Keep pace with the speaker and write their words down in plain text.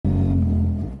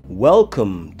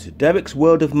Welcome to Derek's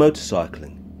World of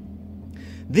Motorcycling.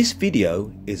 This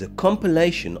video is a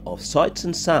compilation of sights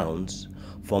and sounds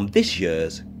from this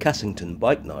year's Cassington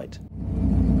Bike Night.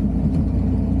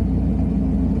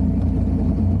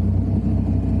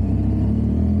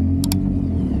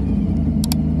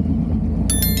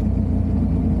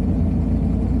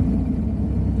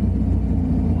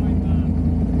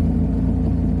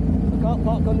 I can't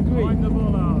park on the green. Find the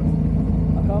bollard.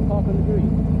 I can't park on the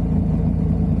green.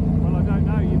 Well, I don't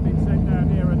know. You've been sent down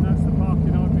here, and that's the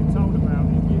parking I've been told about.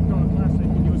 If you've got a Classic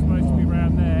and you're supposed to be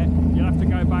round there, you'll have to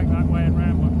go back that way and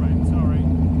round, my friend. Sorry.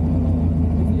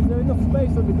 Is there enough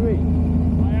space on the green?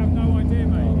 I have no idea,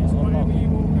 mate. It's whatever you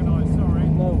organise. Sorry.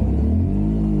 No.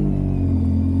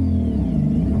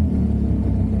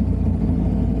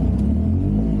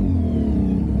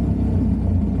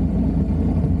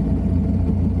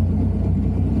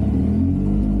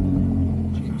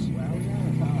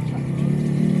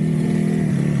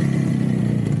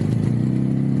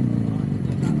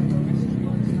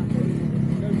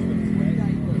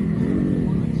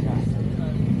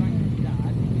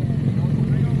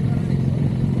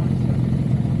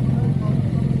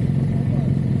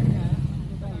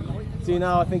 See,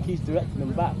 now I think he's directing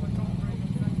them back.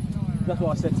 That's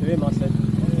what I said to him. I said,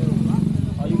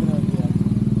 are you going to...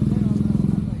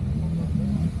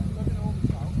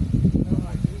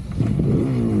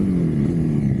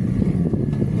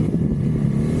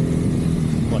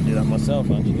 Might do that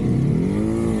myself, actually.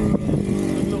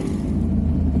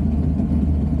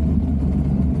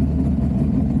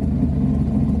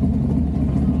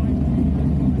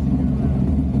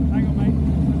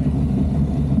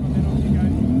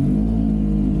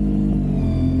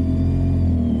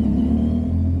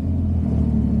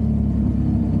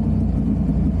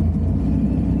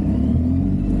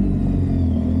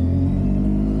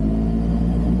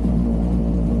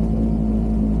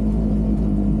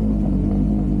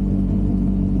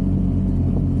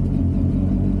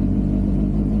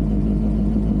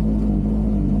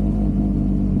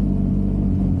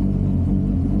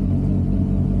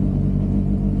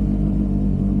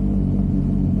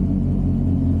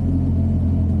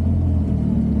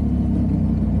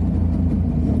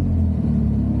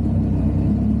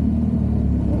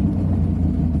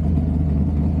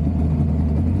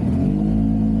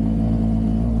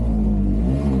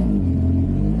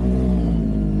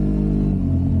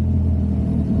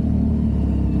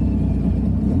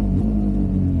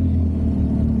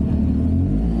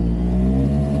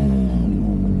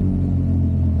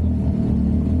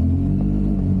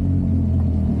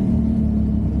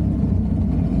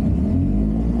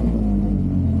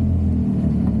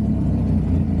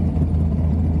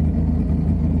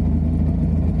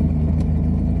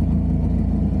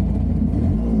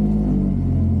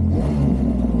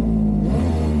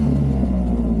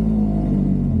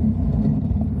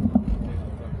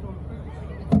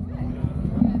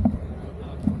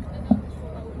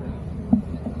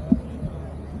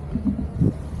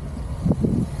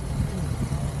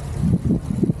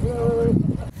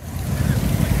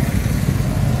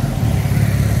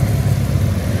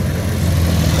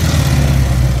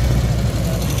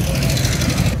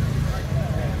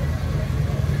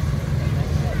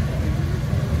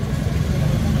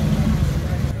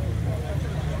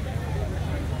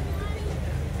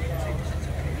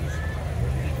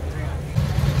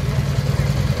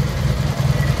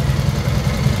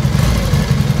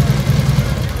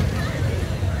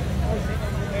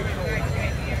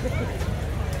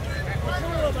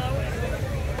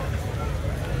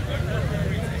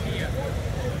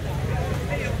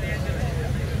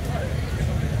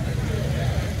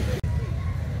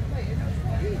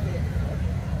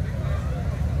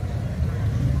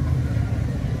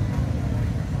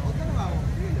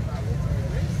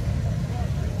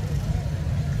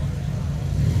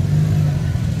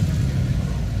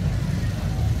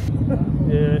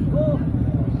 Yeah. Oh.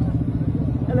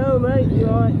 Hello, mate. You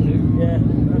alright? Yeah.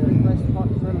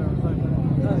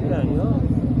 Yeah, you are.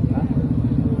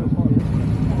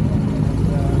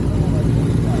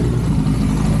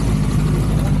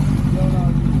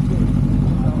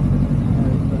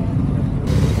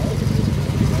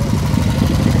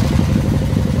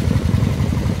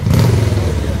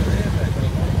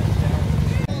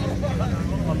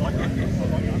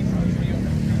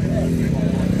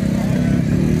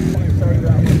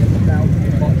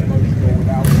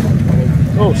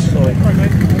 Oh, sorry.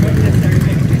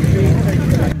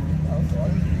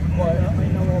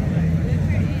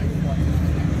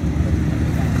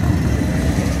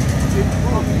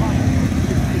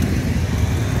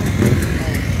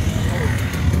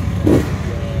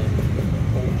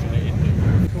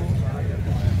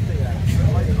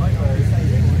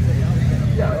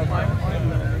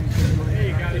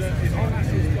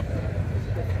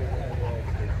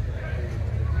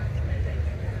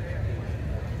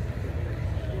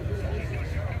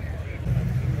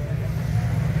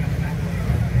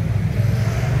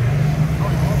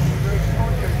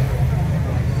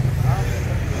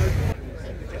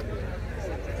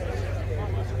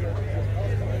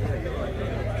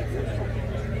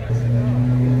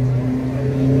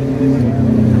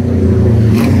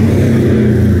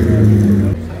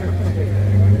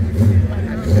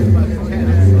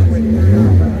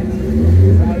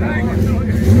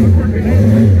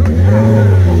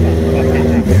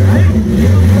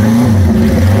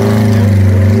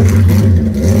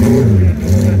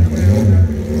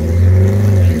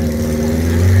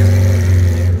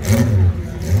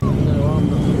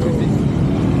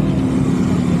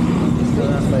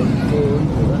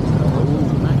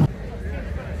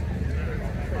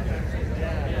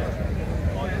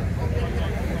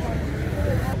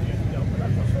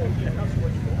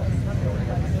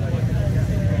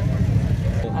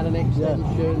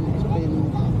 inspection, it's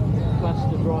been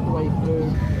plastered right the way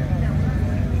through.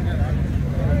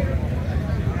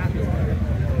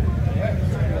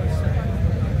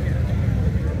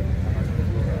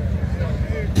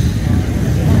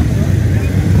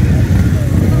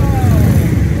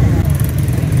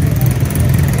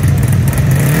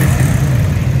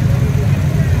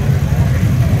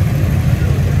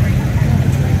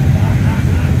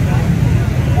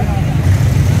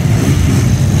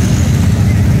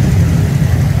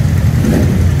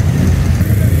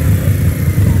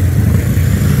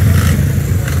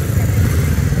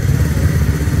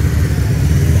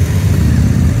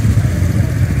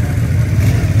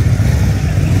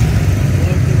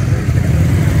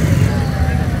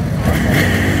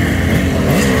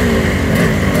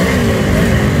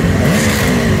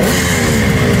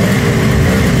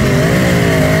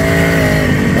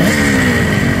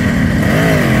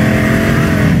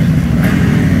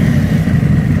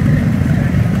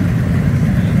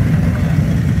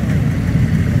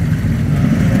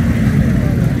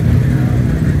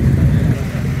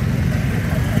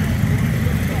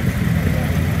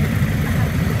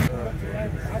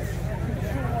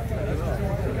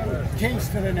 Keys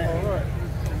to the net.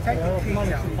 Take the keys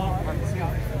out.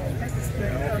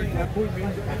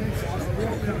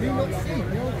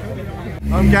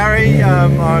 I'm Gary,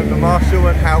 I'm the marshal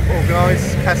and help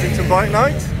organise Cassington Bike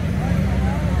Night.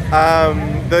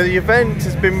 The event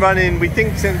has been running, we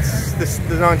think, since the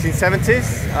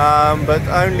 1970s, but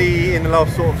only in the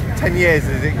last sort of 10 years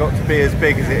has it got to be as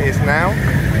big as it is now.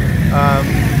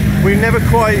 We're never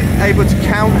quite able to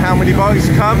count how many bikes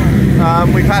come.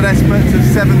 We've had estimates of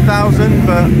 7,000,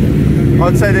 but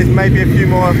I'd say there's maybe a few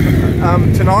more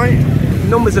tonight.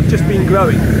 Numbers have just been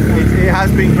growing. It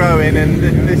has been growing, and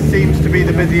this seems to be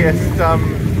the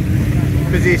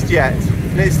busiest yet.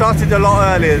 And it started a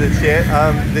lot earlier this year.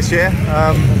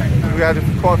 We had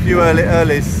quite a few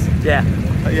earlies. Yeah.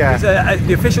 Yeah.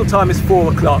 The official time is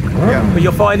 4 o'clock, Yeah. but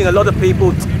you're finding a lot of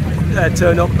people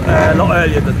turn up a lot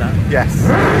earlier than that. Yes.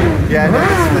 Yeah,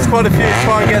 there's quite a few to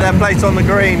try and get their place on the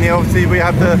green. Obviously we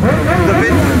have the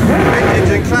vintage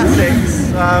and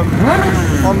classics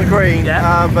on the green,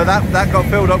 yeah. But that got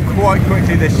filled up quite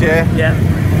quickly this year. Yeah.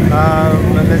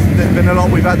 And there's been a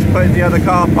lot we've had to put in the other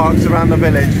car parks around the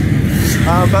village.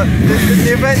 But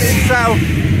the event itself,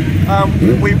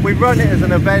 we run it as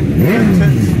an event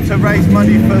to raise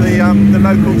money for the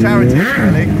local charities,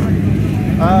 really.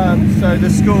 So the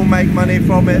school make money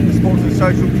from it, the Sports and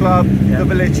Social Club, yeah. the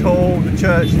village hall, the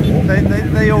church,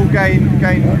 they all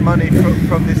gain money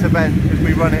from this event, because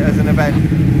we run it as an event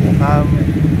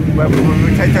where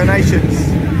we take donations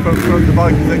from the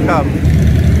bikers that come.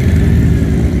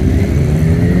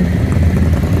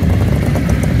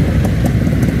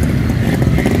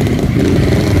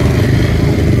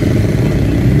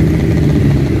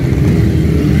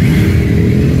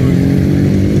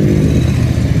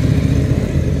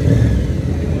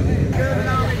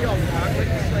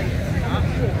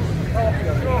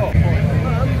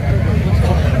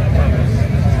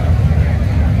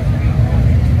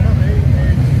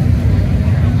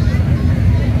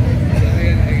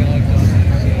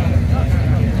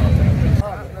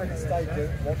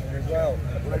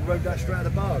 They rode that straight out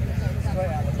of the bar. Straight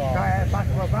out of the bar. Back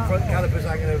of my back. Front calipers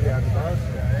hanging over the handlebars.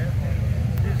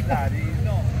 This lad, he's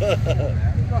not.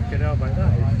 Fucking hell, mate,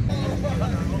 that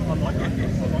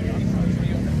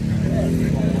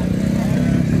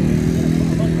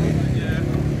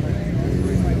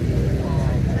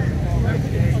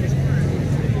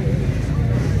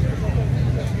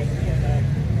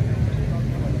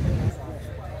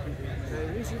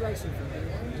Who's he racing for?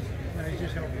 No, he's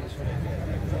just helping us.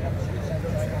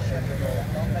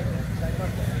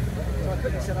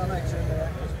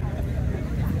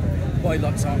 Well,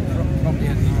 like so I'm probably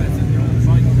any better than the old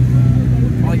bike.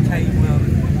 I came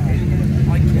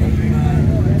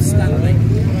Stanley.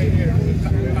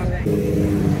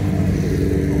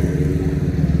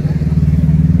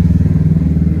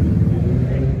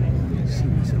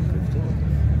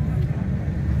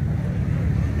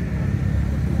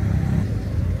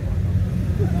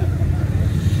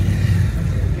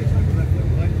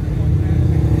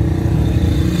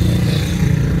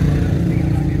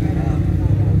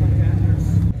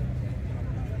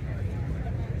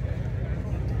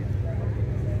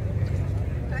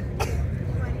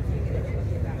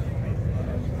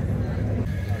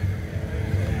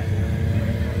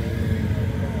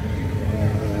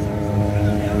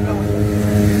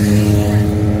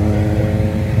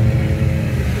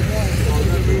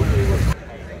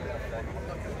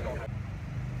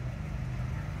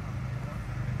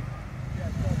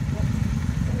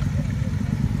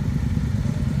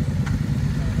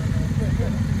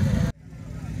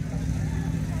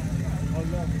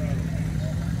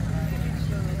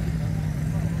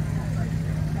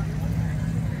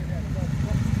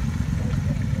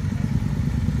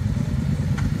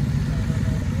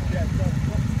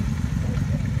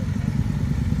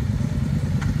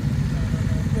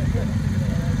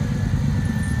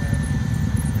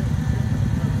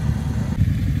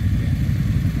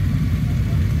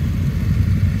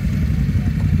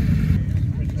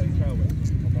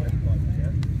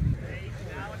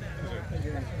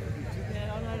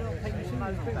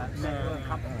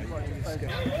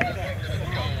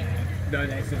 No,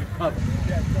 that's a pub.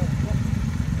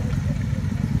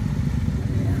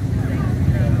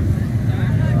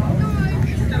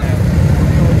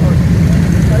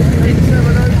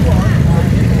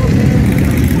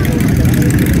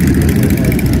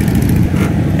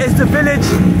 Is the village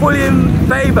fully in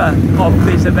favour of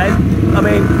this event? I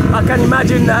mean, I can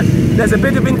imagine that there's a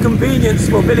bit of inconvenience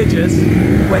for villagers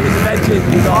when this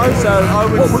event is on. So,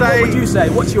 what would you say?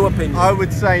 What's your opinion? I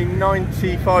would say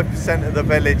 95% of the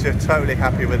village are totally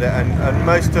happy with it, and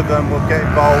most of them will get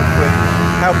involved with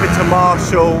helping to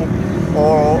marshal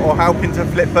or helping to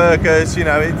flip burgers. You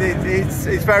know,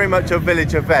 it's very much a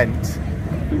village event.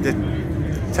 The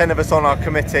 10 of us on our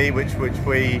committee, which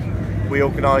we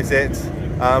organise it.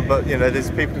 But you know,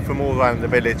 there's people from all around the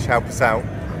village help us out.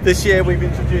 This year we've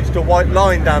introduced a white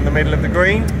line down the middle of the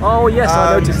green. Oh yes,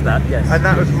 I noticed that, yes. And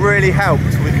that has really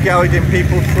helped with guiding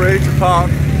people through to park.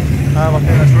 I think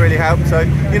that's really helped. So,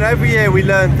 you know, every year we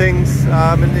learn things,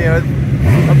 and you know,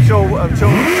 I'm sure we'll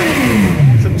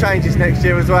see some changes next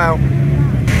year as well.